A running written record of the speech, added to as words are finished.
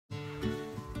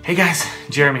Hey guys,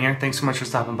 Jeramie here. Thanks so much for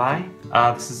stopping by.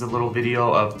 This is a little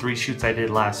video of 3 shoots I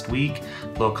did last week. A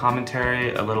little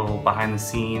commentary, a little behind the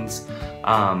scenes.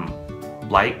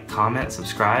 Like, comment,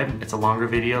 subscribe. It's a longer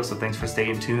video, so thanks for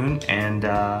staying tuned, and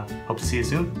hope to see you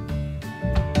soon.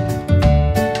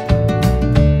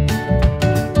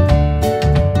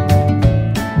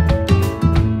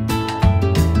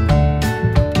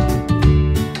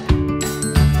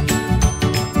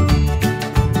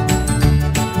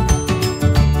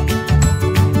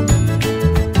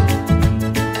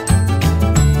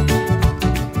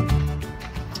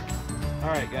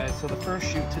 Alright guys, so the first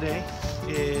shoot today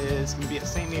is going to be at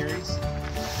St. Mary's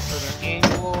for their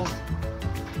annual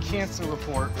cancer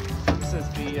report. This is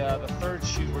the third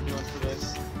shoot we're doing for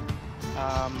this.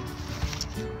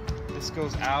 This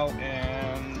goes out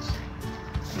and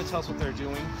it's going to tell us what they're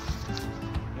doing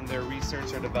in their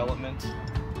research or development.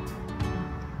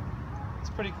 It's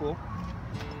pretty cool.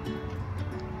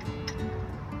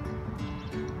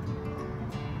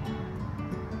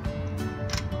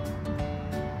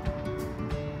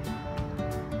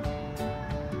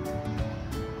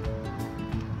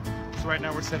 So right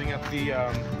now we're setting up the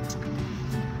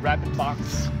Rapid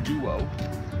Box Duo.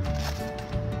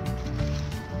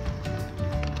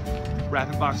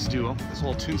 Rapid Box Duo. This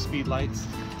whole 2-speed lights.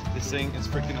 This thing is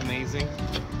freaking amazing.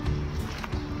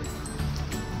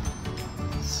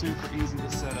 Super easy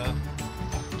to set up.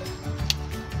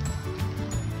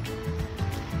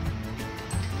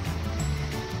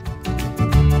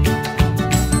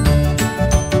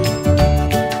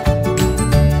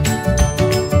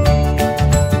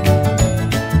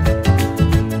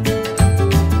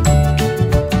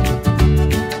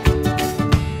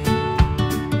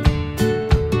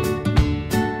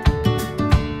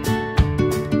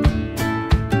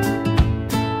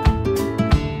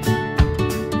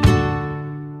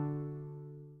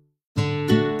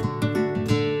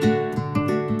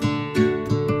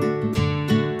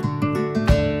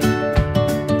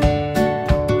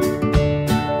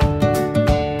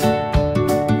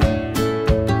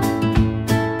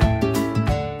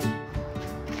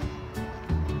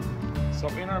 So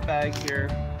in our bag here,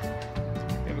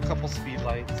 we have a couple speed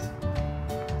lights.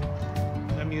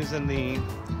 I'm using the,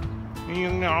 I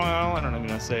don't know how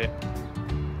to say it,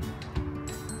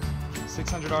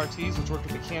 600 RTs, which work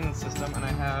with the Canon system, and I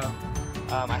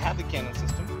have the Canon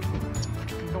system.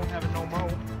 I don't have it no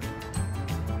more.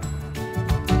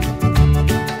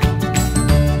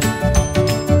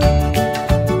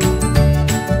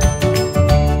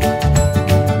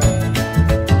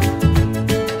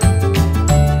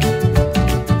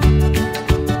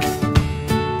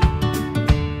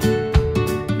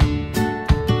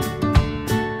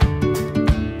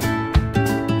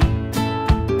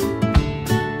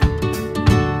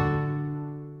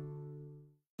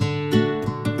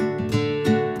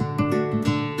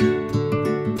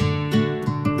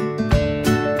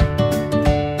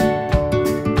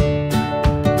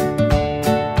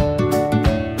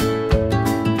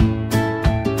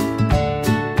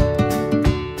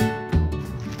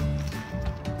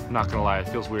 Not gonna lie, it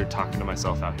feels weird talking to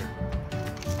myself out here.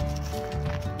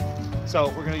 So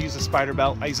we're gonna use a spider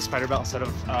belt. I use a spider belt instead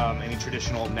of any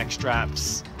traditional neck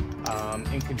straps,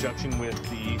 in conjunction with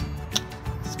the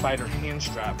spider hand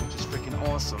strap, which is freaking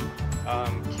awesome.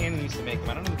 Canon used to make them.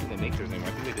 I don't even think they make theirs anymore.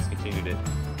 I think they discontinued it.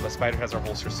 But Spider has our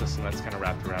holster system that's kind of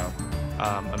wrapped around.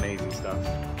 Amazing stuff.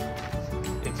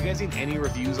 If you guys need any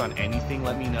reviews on anything,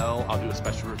 let me know. I'll do a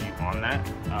special review on that.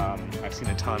 I've seen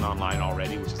a ton online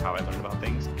already, which is how I learned about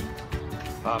things.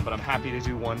 But I'm happy to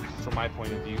do one from my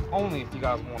point of view, only if you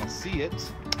guys want to see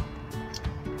it.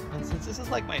 And since this is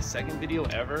like my second video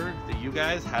ever, that you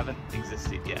guys haven't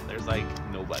existed yet. There's like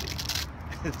nobody.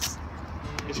 It's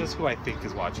just who I think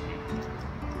is watching me.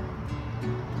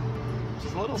 Which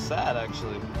is a little sad,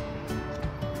 actually.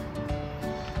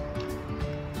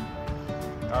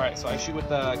 Alright, so I shoot with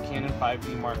the Canon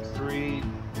 5D Mark III,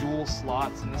 dual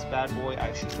slots in this bad boy.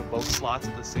 I shoot to both slots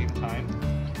at the same time.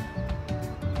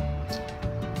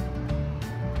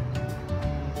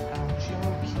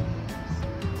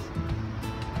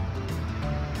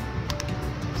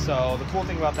 So the cool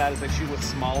thing about that is I shoot with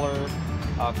smaller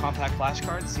compact flash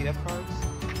cards, CF cards,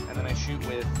 and then I shoot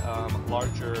with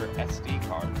larger SD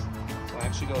cards. So when I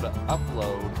actually go to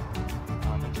upload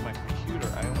into my computer,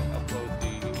 I only upload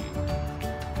the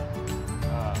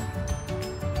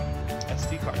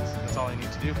SD cards. That's all I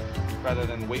need to do, rather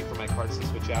than wait for my cards to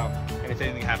switch out. And if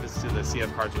anything happens to the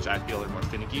CF cards, which I feel are more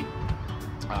finicky,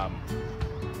 I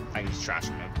can just trash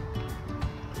them in.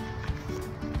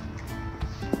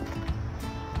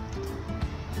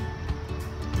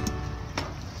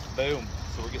 Boom.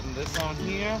 So we're getting this on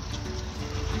here.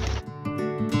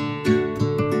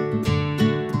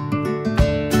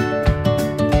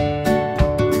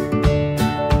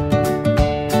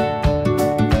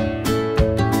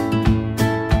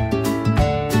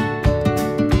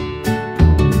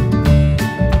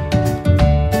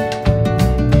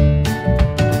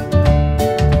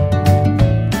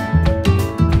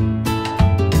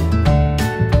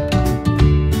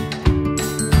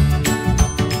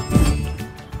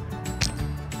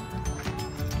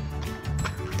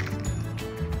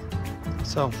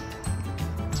 So,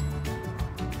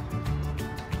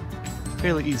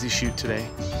 fairly easy shoot today.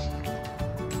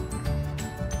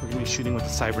 We're going to be shooting with a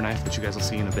cyber knife, which you guys will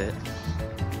see in a bit.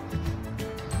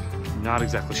 Not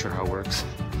exactly sure how it works.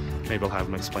 Maybe I'll have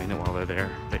them explain it while they're there.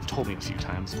 They've told me a few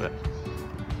times, but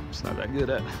I'm just not that good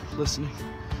at listening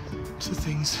to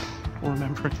things or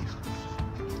remembering.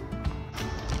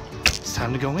 It's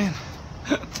time to go in.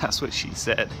 That's what she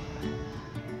said.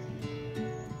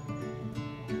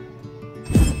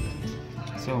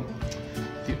 So,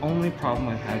 the only problem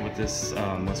I've had with this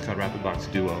what's called Rapid Box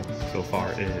Duo so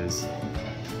far is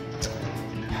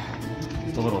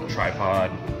the little tripod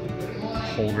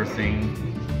holder thing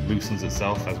loosens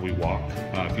itself as we walk.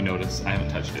 If you notice, I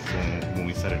haven't touched it when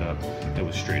we set it up. It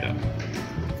was straight up.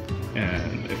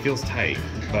 And it feels tight,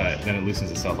 but then it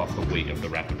loosens itself off the weight of the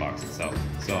Rapid Box itself.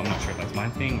 So I'm not sure if that's my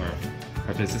thing or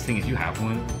if it's this thing. If you have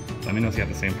one, let me know if you have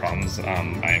the same problems.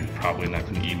 I'm probably not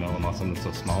going to email them on something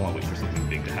so small. I'll wait for something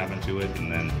big to have into it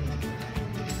and then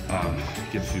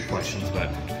give a few questions, but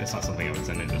it's not something I would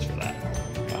send in just for that.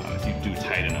 If you do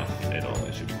tight enough, it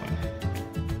should be fine.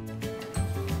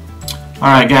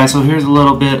 Alright guys, so here's a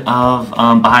little bit of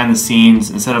behind the scenes.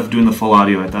 Instead of doing the full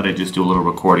audio, I thought I'd just do a little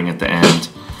recording at the end.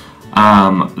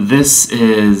 This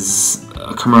is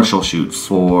a commercial shoot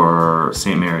for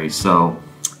St. Mary's, so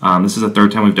this is the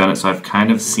third time we've done it, so I've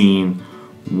kind of seen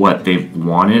what they've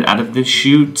wanted out of this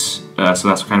shoot, so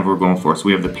that's kind of what we're going for. So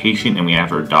we have the patient and we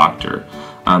have our doctor.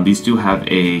 These do have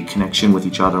a connection with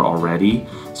each other already,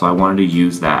 so I wanted to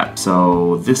use that.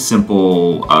 So this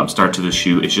simple start to the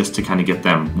shoot is just to kind of get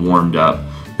them warmed up.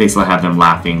 Basically have them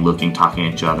laughing, looking, talking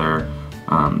to each other,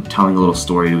 telling a little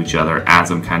story to each other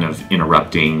as I'm kind of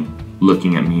interrupting,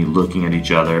 looking at me, looking at each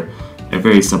other. A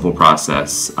very simple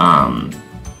process.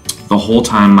 The whole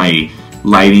time my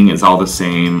lighting is all the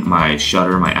same, my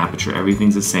shutter, my aperture,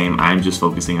 everything's the same. I'm just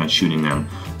focusing on shooting them.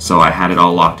 So I had it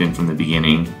all locked in from the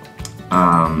beginning.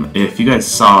 If you guys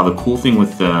saw, the cool thing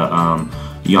with the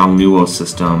Yongnuo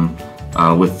system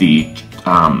with the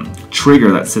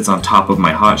trigger that sits on top of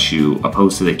my hot shoe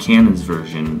opposed to the Canon's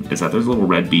version is that there's a little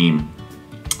red beam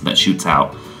that shoots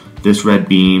out. This red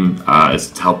beam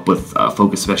is to help with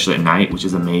focus, especially at night, which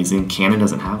is amazing. Canon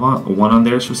doesn't have one on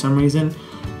theirs for some reason.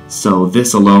 So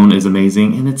this alone is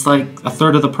amazing, and it's like a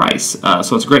third of the price,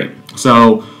 so it's great.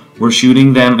 So we're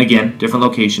shooting them, again, different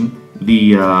location.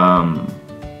 The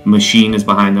machine is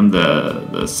behind them,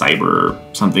 the cyber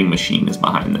something machine is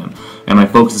behind them. And my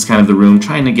focus is kind of the room,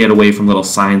 trying to get away from little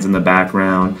signs in the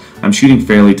background. I'm shooting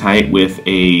fairly tight with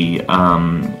a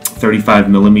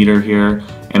 35mm here,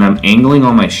 and I'm angling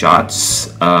all my shots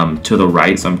to the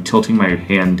right, so I'm tilting my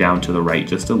hand down to the right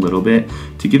just a little bit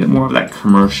to give it more of that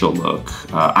commercial look.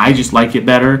 I just like it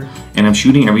better, and I'm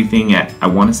shooting everything at, I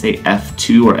want to say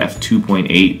f2 or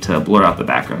f2.8 to blur out the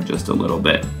background just a little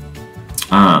bit.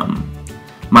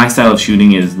 My style of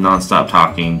shooting is non-stop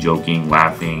talking, joking,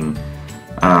 laughing.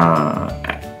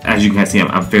 As you can see,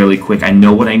 I'm fairly quick. I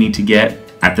know what I need to get.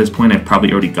 At this point, I've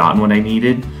probably already gotten what I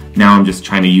needed. Now I'm just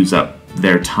trying to use up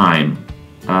their time.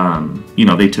 You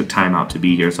know, they took time out to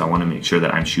be here, so I want to make sure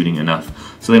that I'm shooting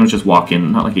enough so they don't just walk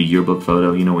in, not like a yearbook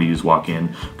photo, you know, where you just walk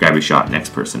in, grab your shot,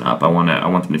 next person up. I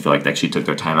want them to feel like they actually took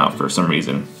their time out for some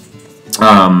reason.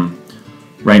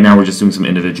 Right now we're just doing some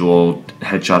individual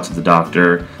headshots of the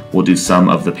doctor. We'll do some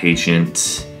of the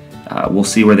patient. We'll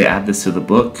see where they add this to the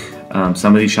book.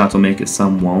 Some of these shots will make it,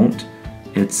 some won't.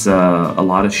 It's a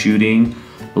lot of shooting,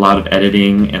 a lot of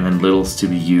editing, and then littles to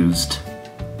be used.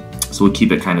 So we'll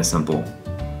keep it kind of simple.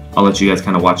 I'll let you guys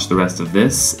kind of watch the rest of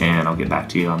this, and I'll get back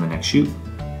to you on the next shoot.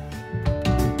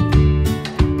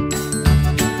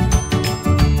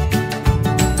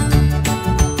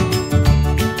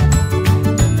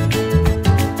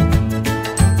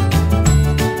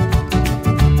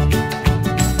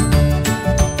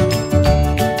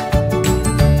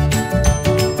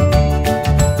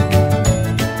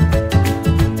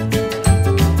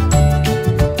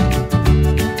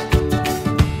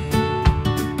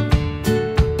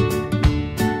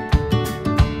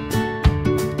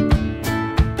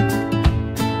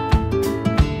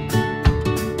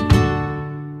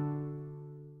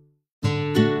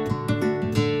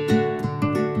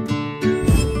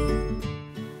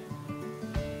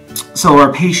 So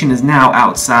our patient is now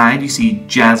outside. You see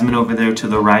Jasmine over there to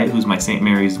the right, who's my St.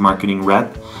 Mary's marketing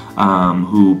rep,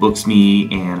 who books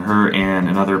me, and her and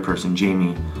another person,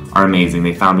 Jeramie, are amazing.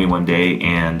 They found me one day,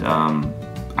 and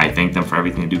I thank them for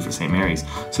everything they do for St. Mary's.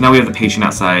 So now we have the patient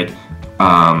outside.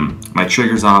 My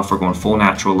trigger's off. We're going full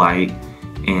natural light.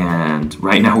 And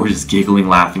right now we're just giggling,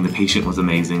 laughing. The patient was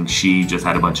amazing. She just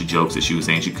had a bunch of jokes that she was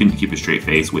saying. She couldn't keep a straight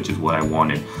face, which is what I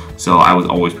wanted. So I was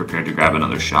always prepared to grab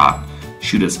another shot.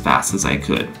 shoot as fast as I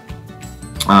could.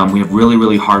 We have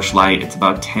really harsh light. It's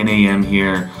about 10 a.m.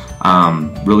 here.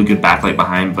 Really good backlight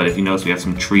behind, but if you notice, we have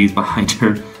some trees behind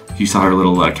her. If you saw her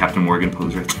little Captain Morgan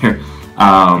pose right there.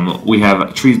 We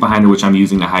have trees behind her, which I'm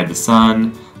using to hide the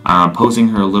sun. Posing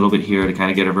her a little bit here to kind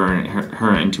of get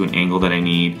her into an angle that I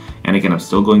need. And again, I'm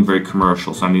still going very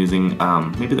commercial, so I'm using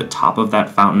maybe the top of that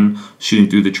fountain, shooting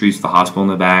through the trees to the hospital in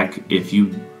the back. If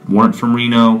you weren't from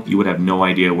Reno, you would have no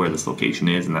idea where this location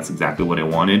is, and that's exactly what I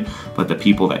wanted. But the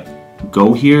people that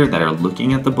go here that are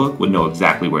looking at the book would know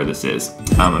exactly where this is.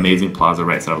 Amazing plaza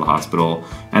right side of the hospital,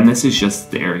 and this is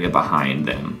just the area behind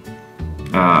them.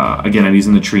 Again, I'm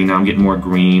using the tree now. I'm getting more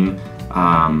green.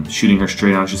 Shooting her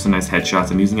straight on, just a nice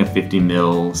headshots. I'm using a 50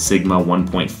 mil Sigma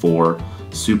 1.4,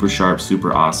 super sharp,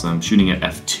 super awesome. Shooting at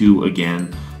f2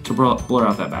 again to blur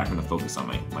out that background to focus on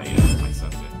my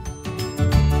subject.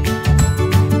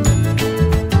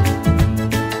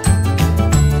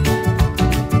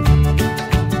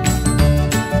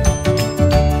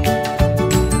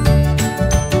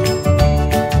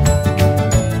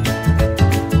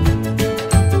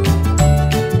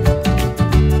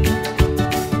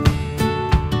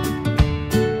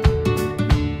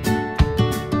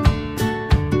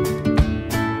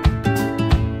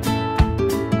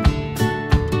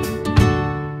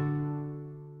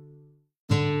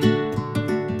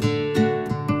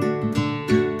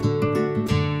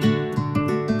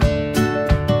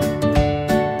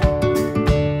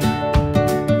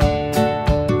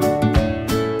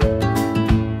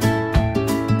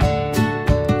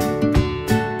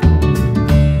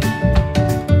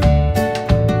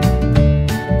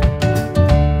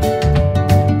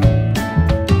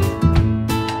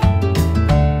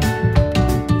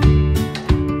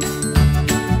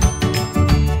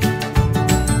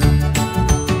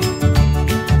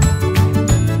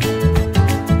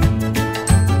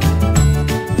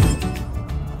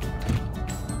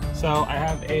 So I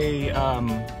have a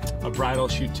bridal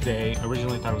shoot today.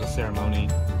 Originally thought it was a ceremony,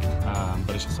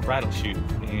 but it's just a bridal shoot,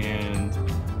 and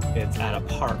it's at a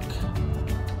park.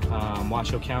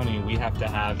 Washoe County, we have to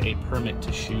have a permit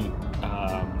to shoot.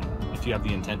 If you have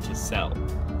the intent to sell,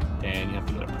 then you have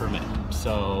to get a permit.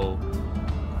 So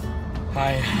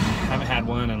I haven't had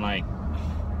one in like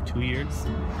 2 years,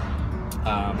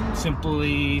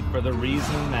 simply for the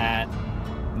reason that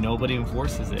nobody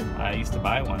enforces it. I used to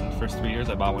buy one. The first 3 years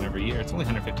I bought one every year. It's only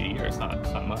 $150 a year, it's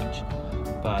not much.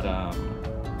 But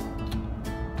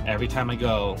every time I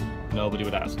go, nobody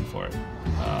would ask me for it.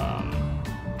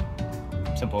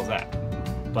 Simple as that.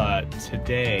 But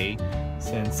today,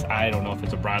 since I don't know if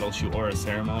it's a bridal shoot or a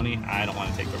ceremony, I don't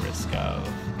want to take the risk of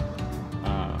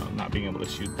not being able to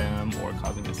shoot them or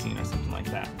causing a scene or something like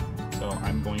that. So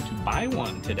I'm going to buy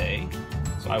one today,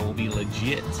 so I will be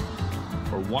legit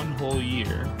for 1 whole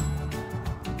year,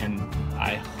 and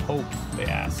I hope they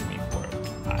ask me for it.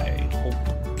 I hope.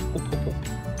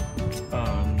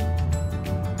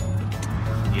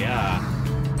 Yeah,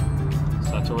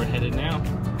 so that's where we're headed now.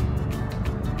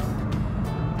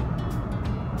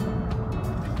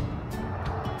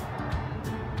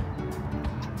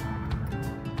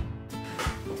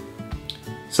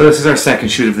 So this is our second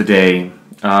shoot of the day.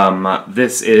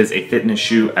 This is a fitness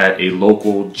shoot at a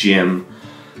local gym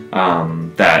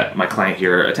that my client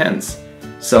here attends.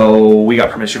 So we got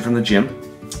permission from the gym,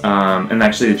 and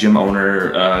actually the gym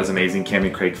owner is amazing,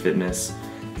 Cammie Craig Fitness.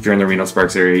 If you're in the Reno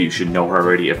Sparks area, you should know her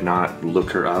already. If not,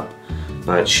 look her up.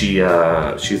 But she's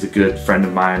a good friend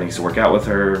of mine. I used to work out with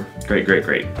her.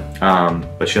 Great.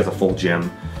 But she has a full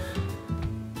gym,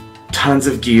 tons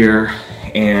of gear,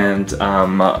 and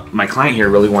my client here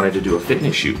really wanted to do a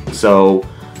fitness shoot. So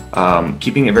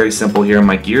keeping it very simple here,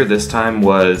 my gear this time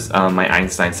was my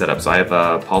Einstein setup. So I have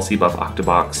a Paul C. Buff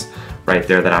Octabox right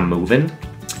there that I'm moving.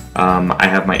 I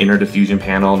have my inner diffusion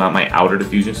panel, not my outer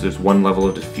diffusion, so there's one level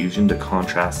of diffusion to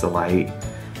contrast the light.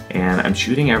 And I'm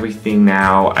shooting everything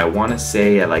now, I want to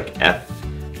say at like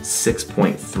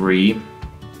f6.3.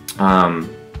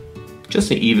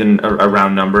 Just an even a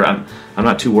round number. I'm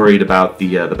not too worried about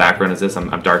the background as this.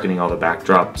 I'm darkening all the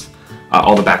backdrops,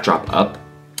 all the backdrop up.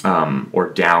 Or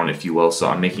down, if you will, so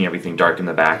I'm making everything dark in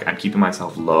the back. I'm keeping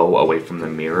myself low away from the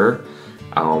mirror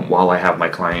while I have my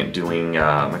client doing,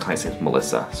 my client's name is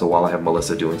Melissa, so while I have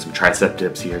Melissa doing some tricep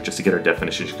dips here just to get her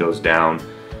definition goes down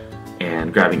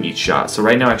and grabbing each shot. So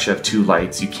right now I actually have 2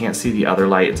 lights. You can't see the other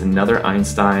light. It's another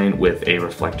Einstein with a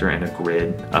reflector and a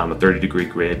grid, a 30-degree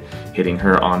grid hitting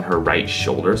her on her right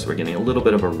shoulder, so we're getting a little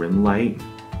bit of a rim light.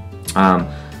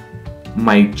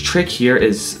 My trick here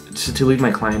is to leave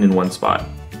my client in one spot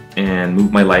and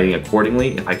move my lighting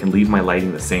accordingly. If I can leave my lighting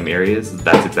in the same areas,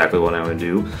 that's exactly what I'm going to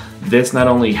do. This not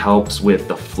only helps with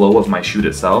the flow of my shoot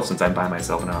itself, since I'm by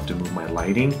myself and I don't have to move my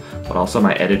lighting, but also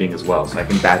my editing as well. So I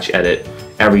can batch edit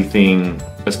everything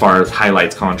as far as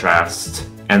highlights, contrast,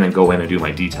 and then go in and do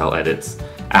my detail edits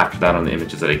after that on the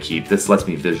images that I keep. This lets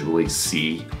me visually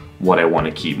see what I want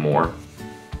to keep more.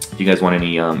 If you guys want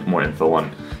any more info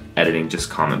on editing, just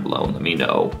comment below and let me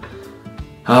know.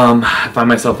 I find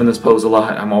myself in this pose a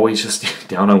lot. I'm always just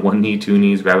down on one knee, two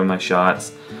knees, grabbing my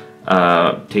shots,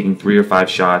 taking 3 or 5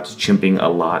 shots, chimping a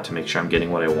lot to make sure I'm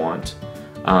getting what I want.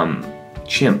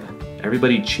 Chimp.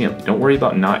 Everybody chimp. Don't worry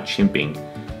about not chimping.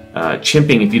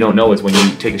 Chimping, if you don't know, is when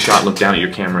you take a shot, look down at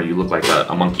your camera, you look like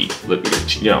a monkey,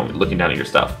 looking down at your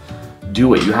stuff.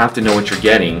 Do it. You have to know what you're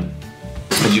getting.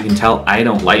 As you can tell, I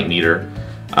don't light meter.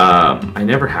 I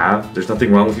never have. There's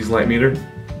nothing wrong with using a light meter.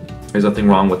 There's nothing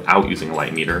wrong without using a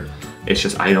light meter. It's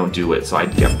just I don't do it, so I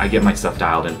get my stuff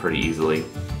dialed in pretty easily.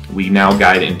 We now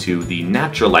guide into the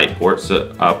natural light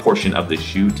portion of the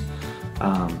shoot.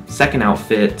 Second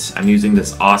outfit, I'm using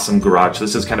this awesome garage.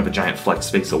 This is kind of a giant flex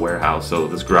space, a warehouse. So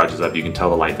this garage is up. You can tell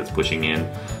the light that's pushing in.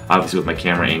 Obviously with my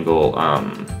camera angle,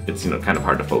 it's kind of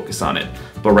hard to focus on it.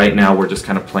 But right now we're just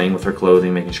kind of playing with her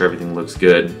clothing, making sure everything looks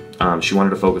good. She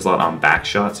wanted to focus a lot on back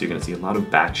shots, so you're gonna see a lot of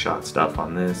back shot stuff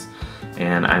on this.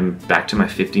 And I'm back to my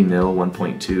 50 mil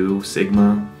 1.2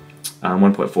 Sigma,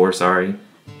 1.4, sorry.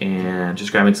 And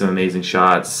just grabbing some amazing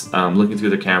shots, looking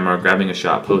through the camera, grabbing a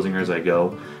shot, posing her as I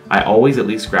go. I always at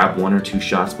least grab 1 or 2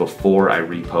 shots before I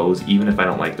repose, even if I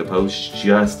don't like the pose,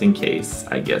 just in case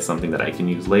I get something that I can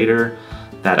use later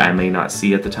that I may not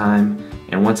see at the time.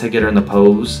 And once I get her in the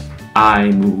pose, I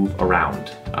move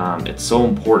around. It's so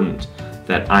important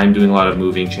that I'm doing a lot of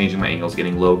moving, changing my angles,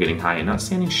 getting low, getting high, and not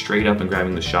standing straight up and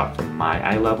grabbing the shot from my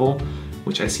eye level,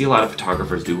 which I see a lot of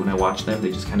photographers do when I watch them.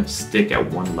 They just kind of stick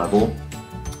at one level,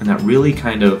 and that really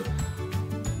kind of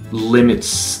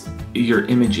limits your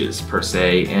images per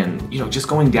se. And just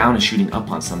going down and shooting up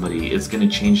on somebody is going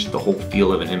to change the whole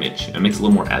feel of an image. It makes it a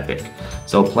little more epic.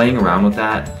 So playing around with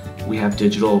that, we have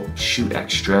digital shoot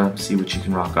extra, see what you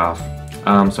can rock off. So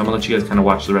I'm gonna let you guys kind of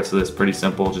watch the rest of this. Pretty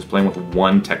simple, just playing with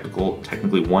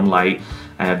technically one light.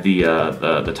 I have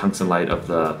the tungsten light of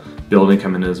the building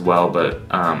coming in as well, but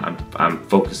I'm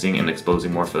focusing and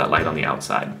exposing more for that light on the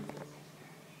outside.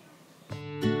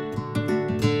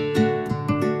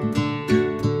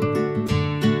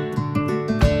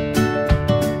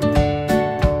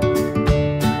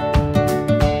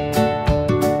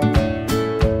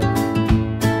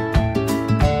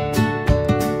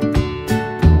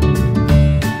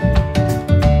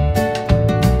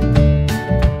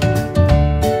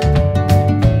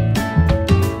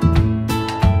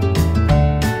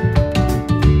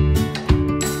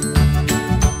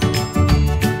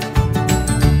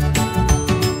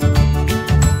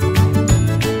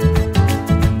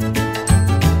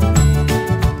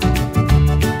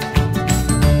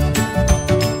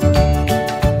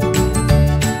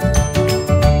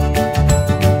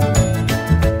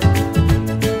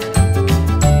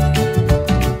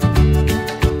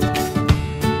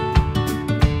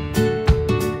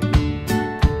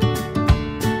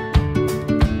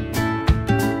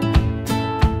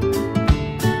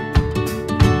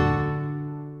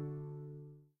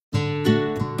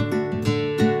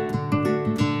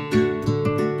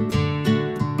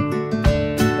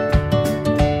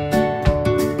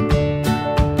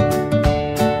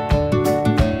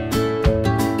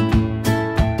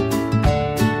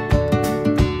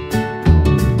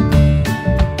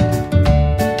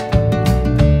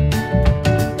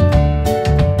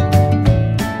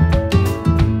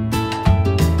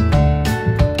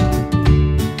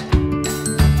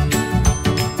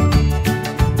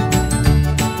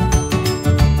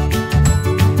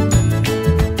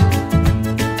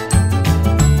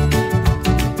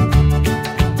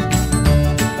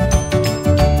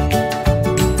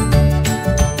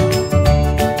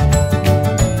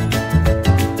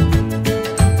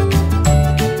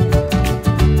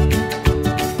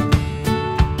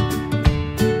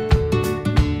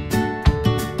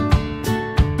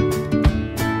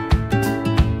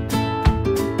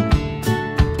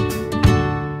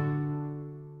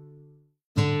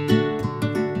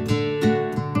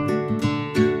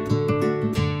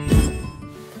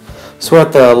 So we're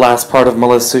at the last part of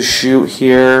Melissa's shoot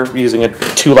here, using a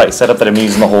 2-light setup that I'm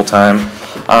using the whole time.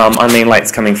 Our main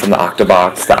light's coming from the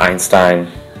Octabox, the Einstein,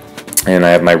 and I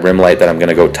have my rim light that I'm going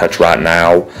to go touch right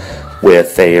now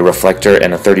with a reflector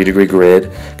and a 30-degree grid.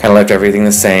 Kind of left everything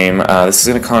the same. This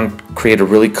is going to create a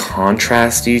really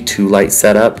contrasty 2-light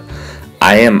setup.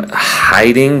 I am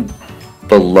hiding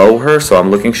below her, so I'm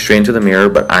looking straight into the mirror,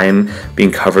 but I'm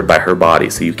being covered by her body,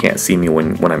 so you can't see me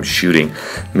when I'm shooting.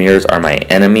 Mirrors are my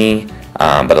enemy,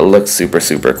 but it looks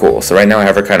super cool. So right now I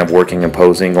have her kind of working and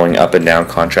posing, going up and down,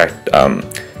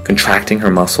 contracting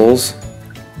her muscles.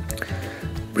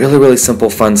 Really simple,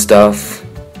 fun stuff.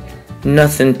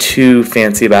 Nothing too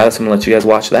fancy about it, so I'm gonna let you guys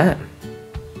watch that.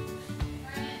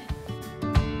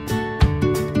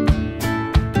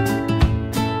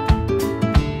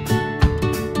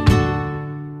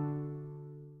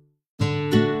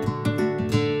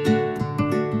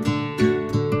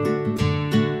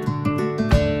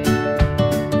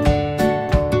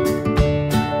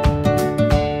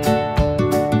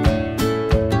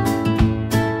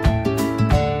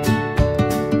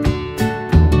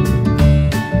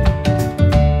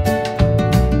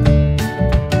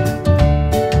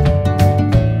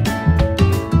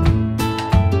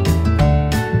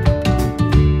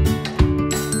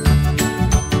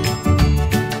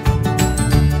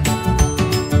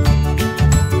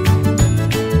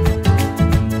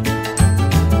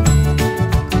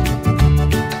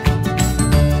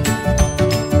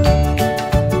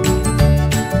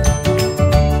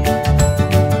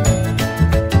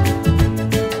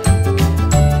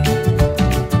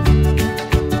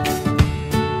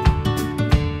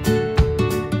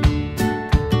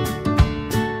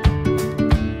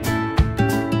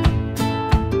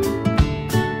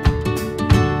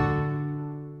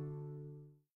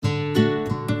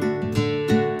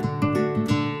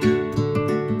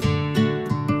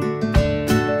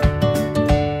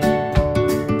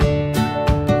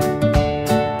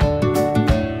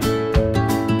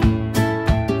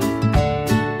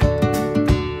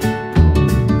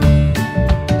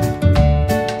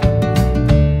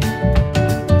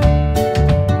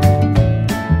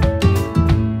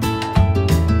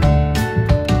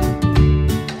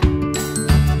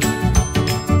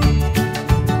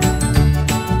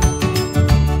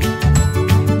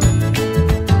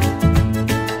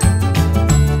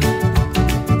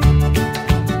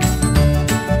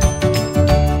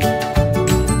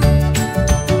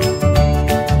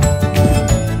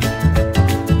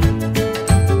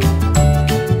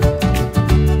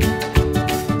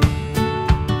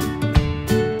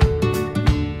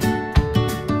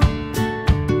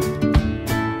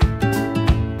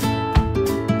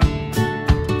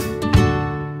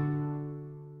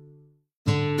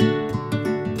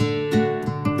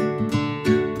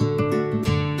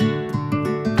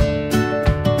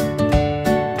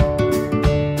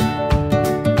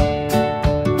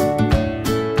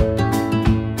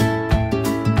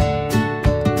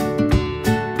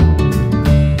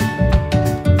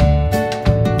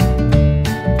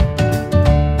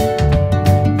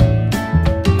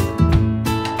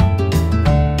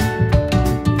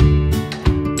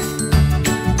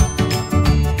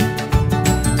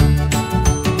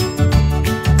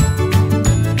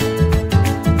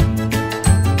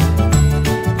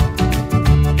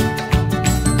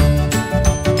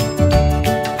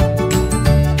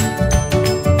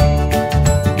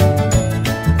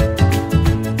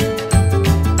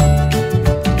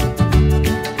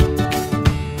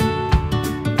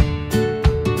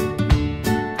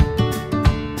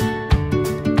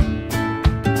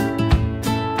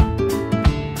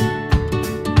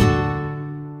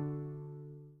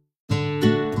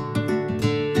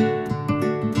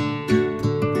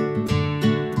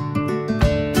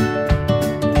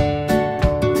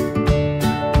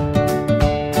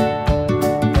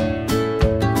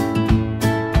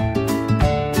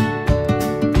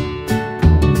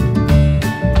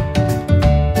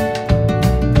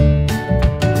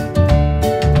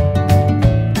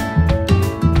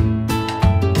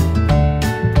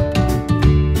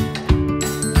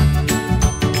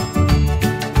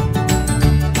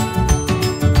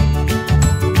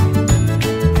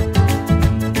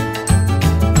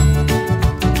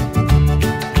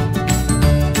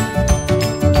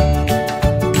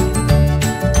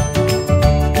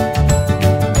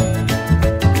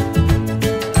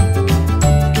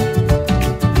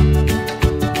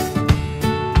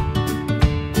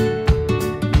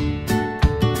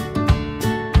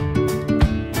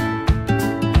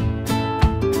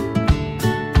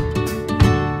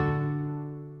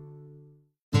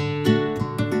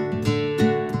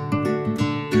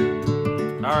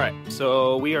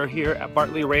 So we are here at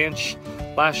Bartley Ranch,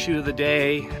 last shoot of the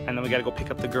day, and then we gotta go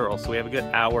pick up the girls. So we have a good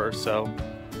hour or so.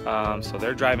 So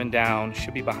they're driving down,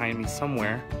 should be behind me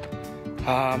somewhere.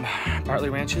 Bartley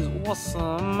Ranch is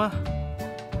awesome,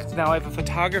 because now I have a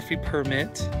photography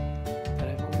permit that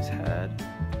I've always had.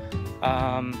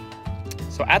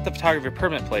 So at the photography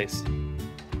permit place,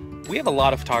 we have a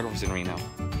lot of photographers in Reno.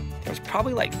 there's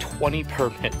probably like 20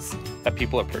 permits that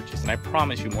people have purchased, and I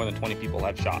promise you more than 20 people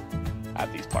have shot at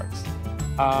these parks.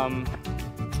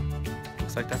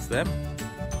 Looks like that's them.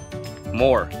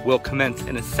 More will commence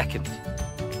in a second.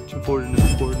 Looking forward to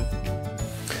recording.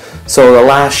 So the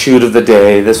last shoot of the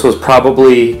day, this was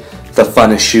probably the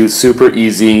funnest shoot, super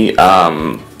easy.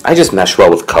 I just mesh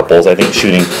well with couples. I think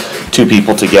shooting 2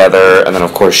 people together and then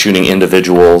of course shooting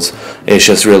individuals is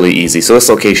just really easy. So this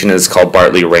location is called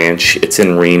Bartley Ranch. It's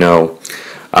in Reno.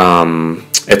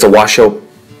 It's a Washoe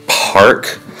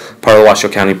park, part of the Washoe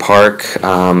County Park.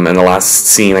 In the last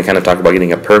scene I kind of talked about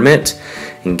getting a permit,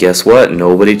 and guess what?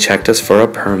 Nobody checked us for a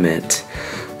permit.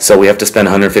 So we have to spend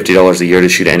 $150 a year to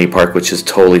shoot any park, which is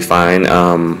totally fine,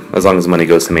 as long as money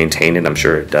goes to maintain it. I'm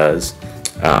sure it does.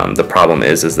 The problem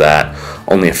is that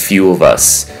only a few of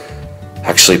us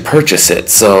actually purchase it.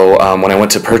 So when I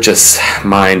went to purchase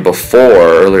mine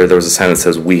earlier there was a sign that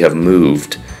says we have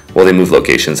moved. Well, they moved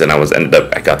locations, and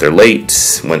I got there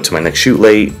late, went to my next shoot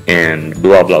late, and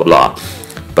blah blah blah.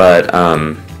 But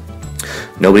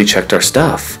nobody checked our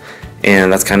stuff.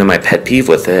 And that's kind of my pet peeve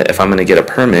with it. If I'm going to get a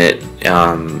permit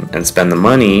and spend the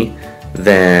money,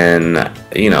 then,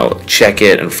 you know, check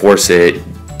it, enforce it,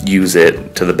 use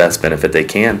it to the best benefit they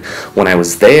can. When I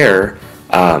was there,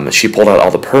 she pulled out all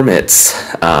the permits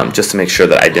just to make sure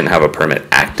that I didn't have a permit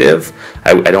active.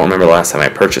 I don't remember the last time I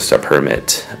purchased a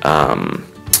permit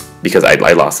because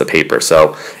I lost the paper.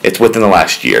 So it's within the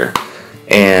last year.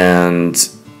 And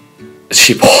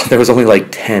there was only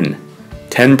like 10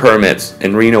 permits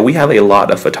in Reno. We have a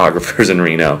lot of photographers in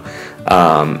Reno,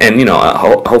 and you know,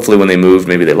 hopefully when they moved,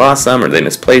 maybe they lost some or they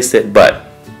misplaced it. But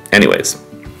anyways,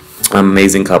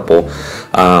 amazing couple.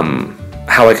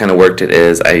 How I kind of worked it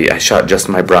is I shot just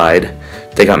my bride.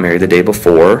 They got married the day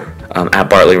before at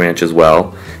Bartley Ranch as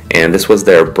well, and this was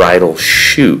their bridal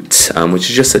shoot, which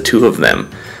is just the 2 of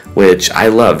them, which I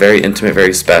love. Very intimate,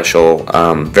 very special,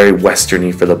 very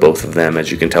westerny for the both of them. As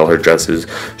you can tell, her dress is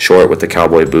short with the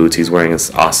cowboy boots. He's wearing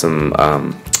this awesome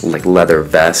like leather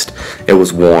vest. It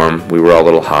was warm. We were all a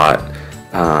little hot.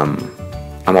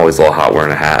 I'm always a little hot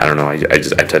wearing a hat. I don't know. I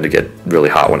tend to get really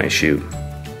hot when I shoot.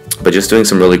 But just doing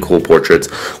some really cool portraits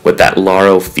with that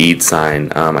Laro feed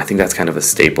sign. I think that's kind of a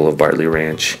staple of Bartley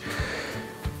Ranch.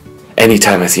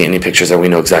 Anytime I see any pictures there, we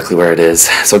know exactly where it is.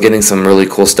 So getting some really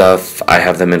cool stuff. I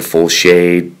have them in full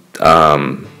shade,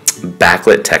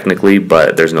 backlit technically,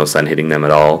 but there's no sun hitting them at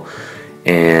all.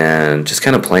 And just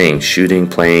kind of shooting,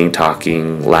 playing,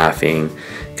 talking, laughing,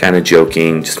 kind of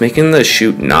joking, just making the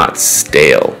shoot not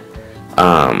stale,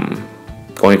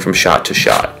 going from shot to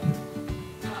shot.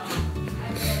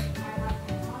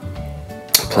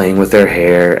 Playing with their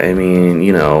hair. I mean,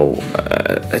 you know,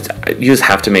 you just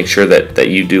have to make sure that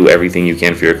you do everything you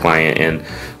can for your client, and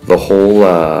the whole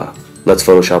let's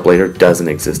Photoshop later doesn't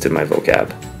exist in my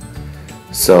vocab.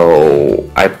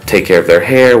 So I take care of their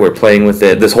hair, we're playing with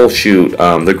it. This whole shoot,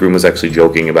 the groom was actually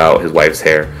joking about his wife's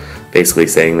hair, basically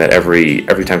saying that every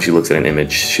time she looks at an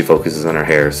image, she focuses on her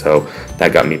hair. So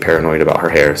that got me paranoid about her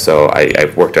hair. So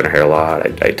I worked on her hair a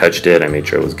lot. I touched it, I made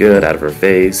sure it was good out of her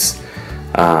face.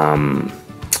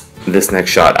 This next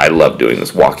shot, I love doing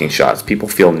this walking shots. People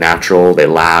feel natural, they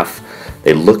laugh,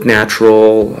 they look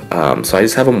natural. So I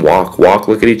just have them walk,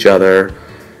 look at each other,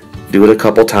 do it a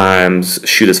couple times,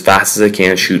 shoot as fast as I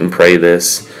can, shoot and pray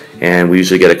this, and we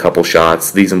usually get a couple shots.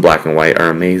 These in black and white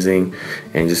are amazing,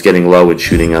 and just getting low and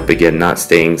shooting up again, not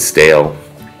staying stale.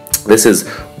 This is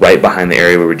right behind the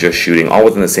area where we're just shooting, all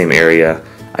within the same area.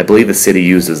 I believe the city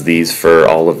uses these for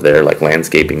all of their like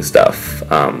landscaping stuff.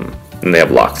 And they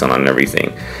have locks on and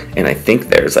everything. And I think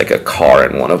there's like a car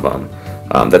in one of them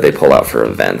that they pull out for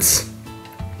events.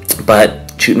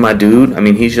 But shooting my dude, I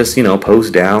mean, he's just, you know,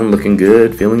 posed down, looking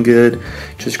good, feeling good.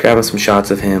 Just grabbing some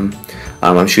shots of him.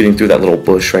 I'm shooting through that little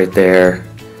bush right there,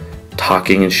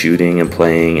 talking and shooting and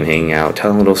playing and hanging out,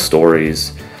 telling little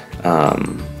stories.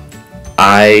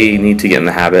 I need to get in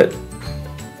the habit.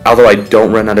 Although I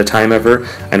don't run out of time ever,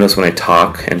 I notice when I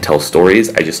talk and tell stories,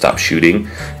 I just stop shooting.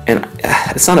 And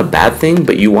it's not a bad thing,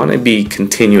 but you want to be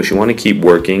continuous. You want to keep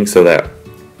working so that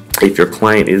if your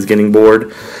client is getting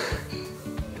bored,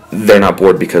 they're not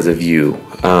bored because of you.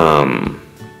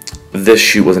 This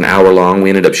shoot was an hour long. We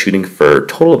ended up shooting for a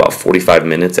total about 45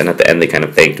 minutes, and at the end they kind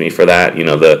of thanked me for that. You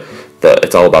know,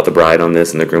 it's all about the bride on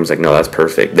this, and the groom's like, no, that's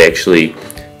perfect. They actually,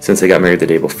 since they got married the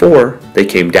day before, they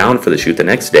came down for the shoot the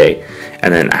next day,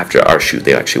 and then after our shoot,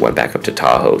 they actually went back up to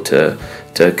Tahoe to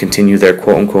continue their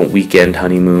quote-unquote weekend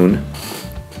honeymoon.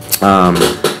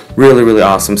 Really, really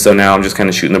awesome. So now I'm just kind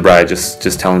of shooting the bride,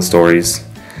 just telling stories.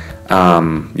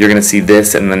 You're going to see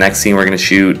this, and in the next scene we're going to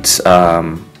shoot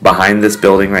behind this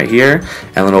building right here,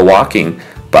 and then we're walking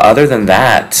But other than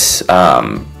that,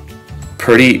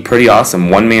 pretty awesome.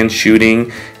 One-man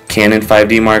shooting, Canon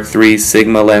 5D Mark III,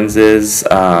 Sigma lenses.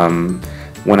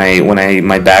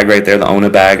 My bag right there, the Ona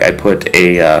bag, I put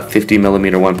a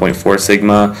 50mm 1.4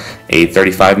 Sigma, a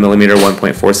 35mm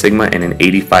 1.4 Sigma, and an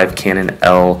 85 Canon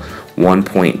L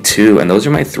 1.2, and those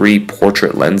are my 3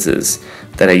 portrait lenses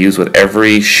that I use with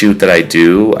every shoot that I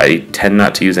do. I tend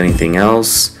not to use anything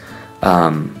else,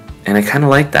 and I kind of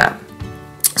like that.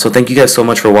 So thank you guys so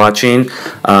much for watching.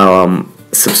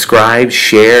 Subscribe,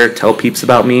 share, tell peeps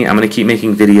about me. I'm going to keep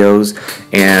making videos,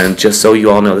 and just so you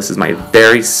all know, this is my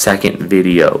very second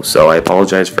video, so I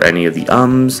apologize for any of the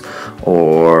ums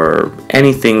or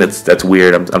anything that's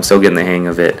weird. I'm still getting the hang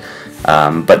of it,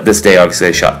 but this day obviously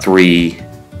I shot 3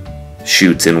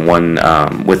 shoots in one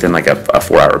within like a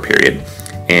 4-hour period,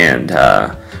 and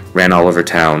ran all over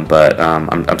town, but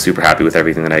I'm super happy with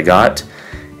everything that I got,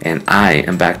 and I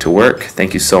am back to work.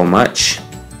 Thank you so much.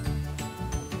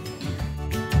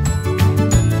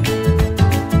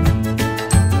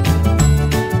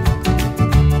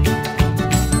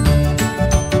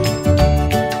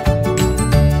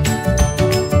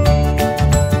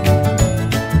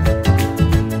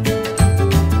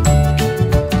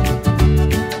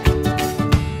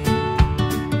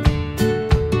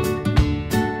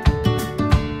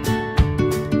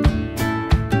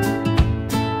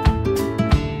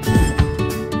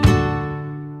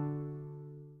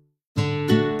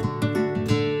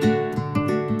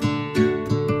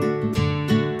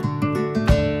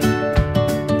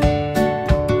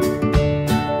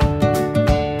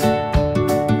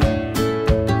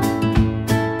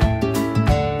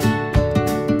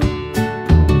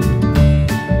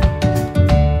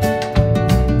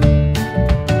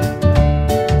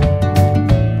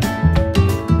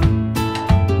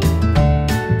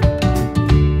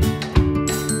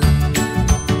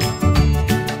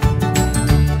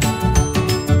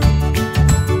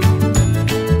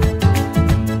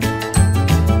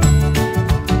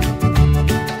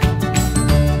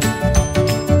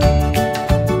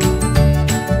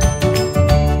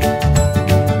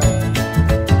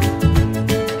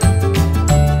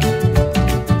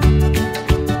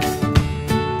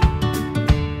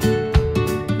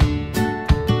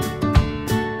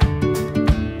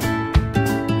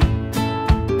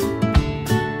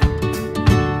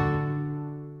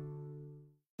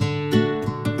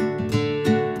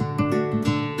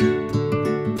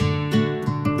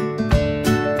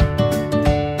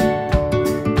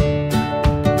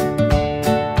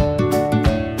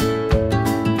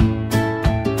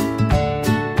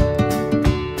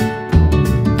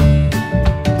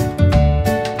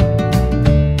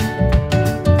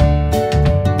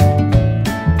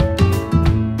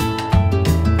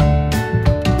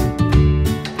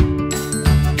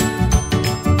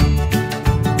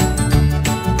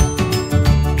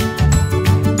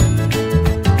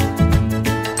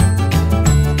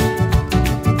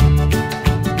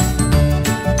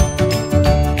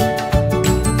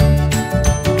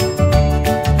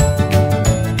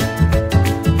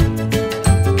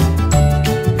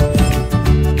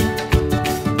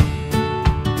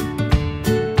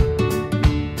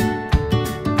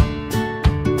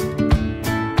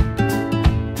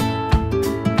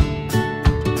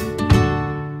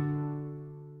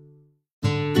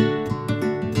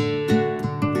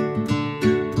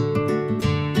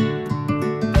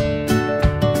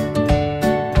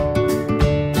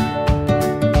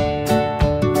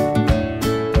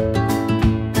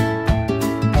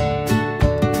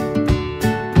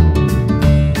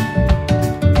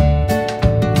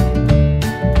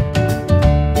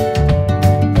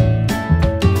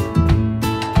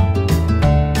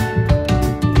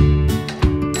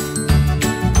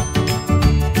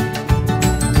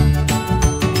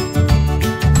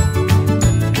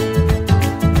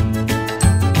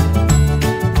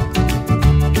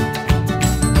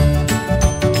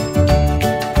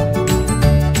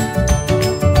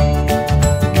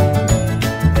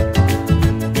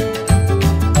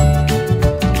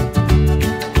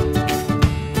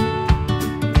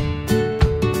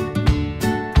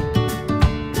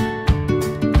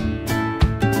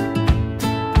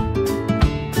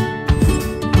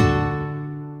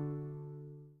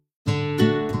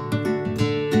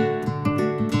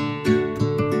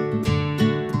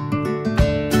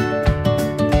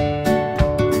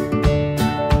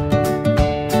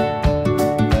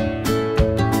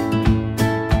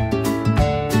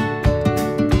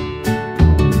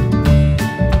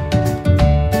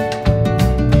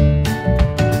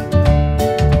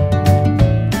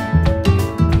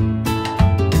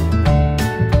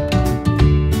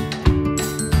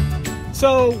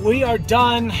 So we are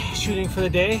done shooting for the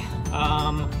day.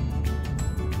 I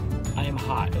am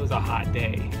hot. It was a hot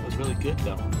day. It was really good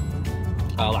though.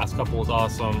 Last couple was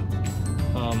awesome.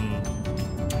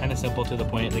 Kind of simple to the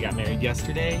point. They got married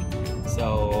yesterday,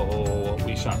 so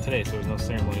we shot today. So there was no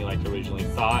ceremony like originally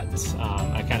thought.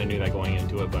 I kind of knew that going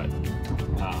into it, but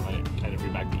I didn't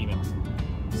read back the emails.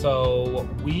 So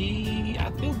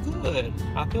I feel good.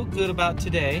 I feel good about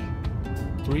today.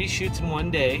 3 shoots in 1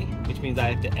 day, which means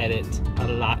I have to edit a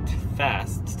lot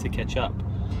fast to catch up.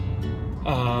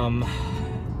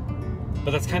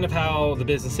 But that's kind of how the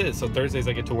business is. So Thursdays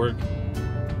I get to work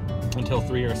until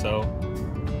 3 or so.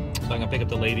 So I'm gonna pick up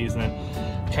the ladies and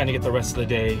then kind of get the rest of the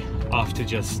day off to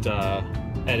just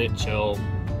edit, chill,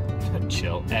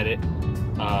 edit,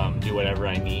 do whatever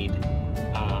I need.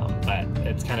 But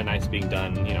it's kind of nice being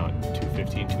done, you know, at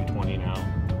 2:15, 2:20 now.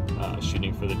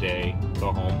 Shooting for the day,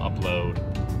 go home, upload.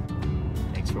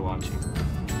 Thanks for watching.